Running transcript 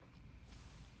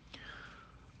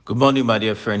Good morning, my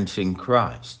dear friends in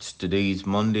Christ. Today is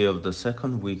Monday of the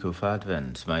second week of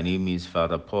Advent. My name is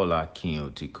Fada Paul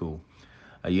Akinyotiku.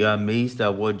 Are you amazed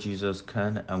at what Jesus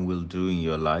can and will do in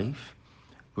your life?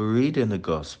 We read in the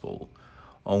Gospel.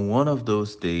 On one of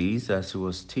those days, as he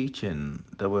was teaching,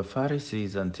 there were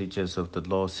Pharisees and teachers of the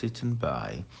law sitting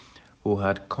by, who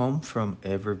had come from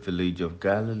every village of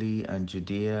Galilee and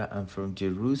Judea and from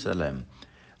Jerusalem,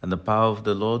 and the power of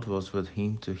the Lord was with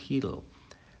him to heal.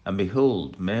 And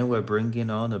behold, men were bringing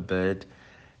on a bed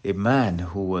a man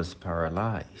who was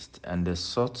paralyzed, and they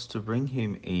sought to bring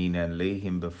him in and lay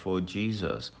him before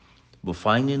Jesus. But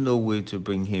finding no way to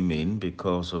bring him in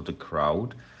because of the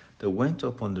crowd, they went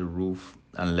up on the roof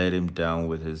and let him down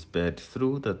with his bed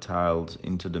through the tiles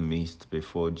into the midst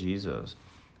before Jesus.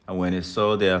 And when he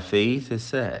saw their faith, he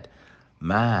said,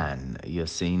 "Man, your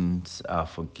sins are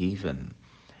forgiven."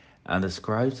 And the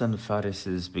scribes and the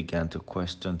Pharisees began to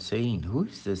question, saying, "Who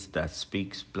is this that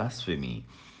speaks blasphemy?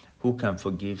 Who can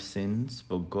forgive sins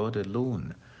but God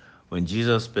alone?" When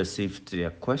Jesus perceived their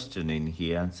questioning,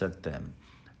 he answered them,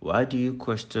 "Why do you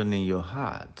question in your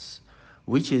hearts?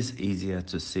 Which is easier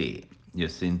to say, 'Your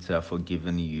sins are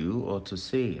forgiven you,' or to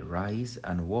say, 'Rise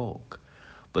and walk'?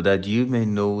 But that you may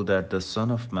know that the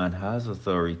Son of Man has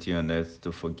authority on earth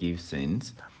to forgive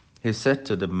sins," he said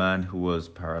to the man who was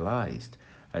paralyzed,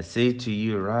 "I say to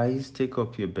you, rise, take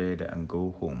up your bed, and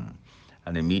go home."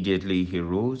 And immediately he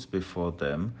rose before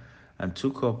them and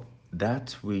took up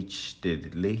that which they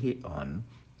lay on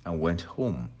and went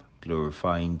home,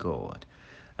 glorifying God.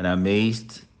 And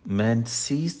amazed men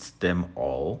seized them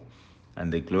all,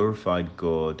 and they glorified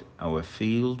God and were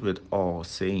filled with awe,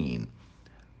 saying,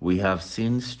 "We have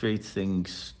seen strange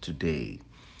things today."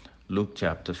 Luke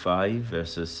chapter 5,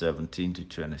 verses 17 to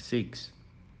 26.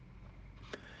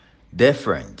 Dear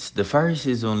friends, the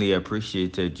Pharisees only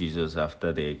appreciated Jesus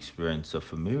after the experience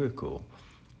of a miracle.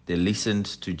 They listened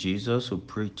to Jesus who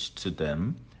preached to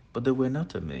them, but they were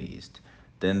not amazed.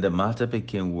 Then the matter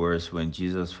became worse when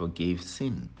Jesus forgave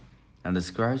sin. And the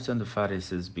scribes and the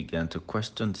Pharisees began to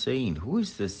question, saying, "Who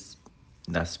is this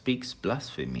that speaks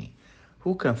blasphemy?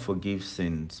 Who can forgive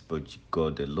sins but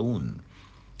God alone?"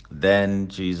 Then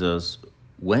Jesus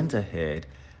went ahead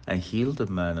and healed the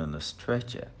man on a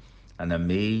stretcher, and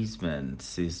amazement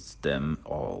seized them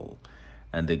all.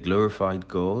 And they glorified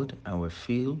God and were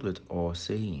filled with awe,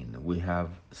 saying, "We have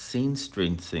seen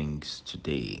strange things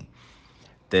today."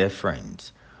 Dear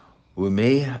friends, we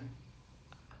may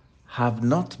have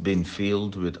not been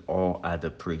filled with awe at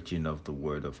the preaching of the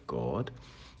Word of God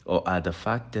or at the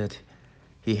fact that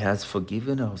He has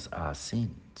forgiven us our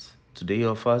sins. Today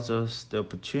offers us the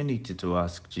opportunity to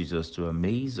ask Jesus to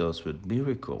amaze us with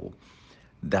miracle,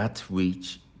 that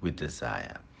which we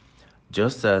desire.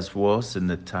 Just as was in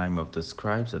the time of the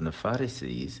scribes and the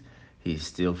Pharisees, He is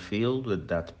still filled with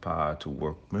that power to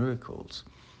work miracles.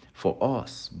 For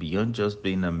us, beyond just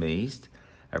being amazed,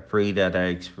 I pray that our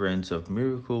experience of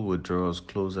miracle will draw us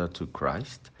closer to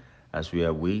Christ as we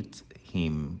await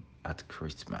Him at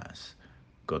Christmas.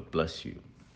 God bless you.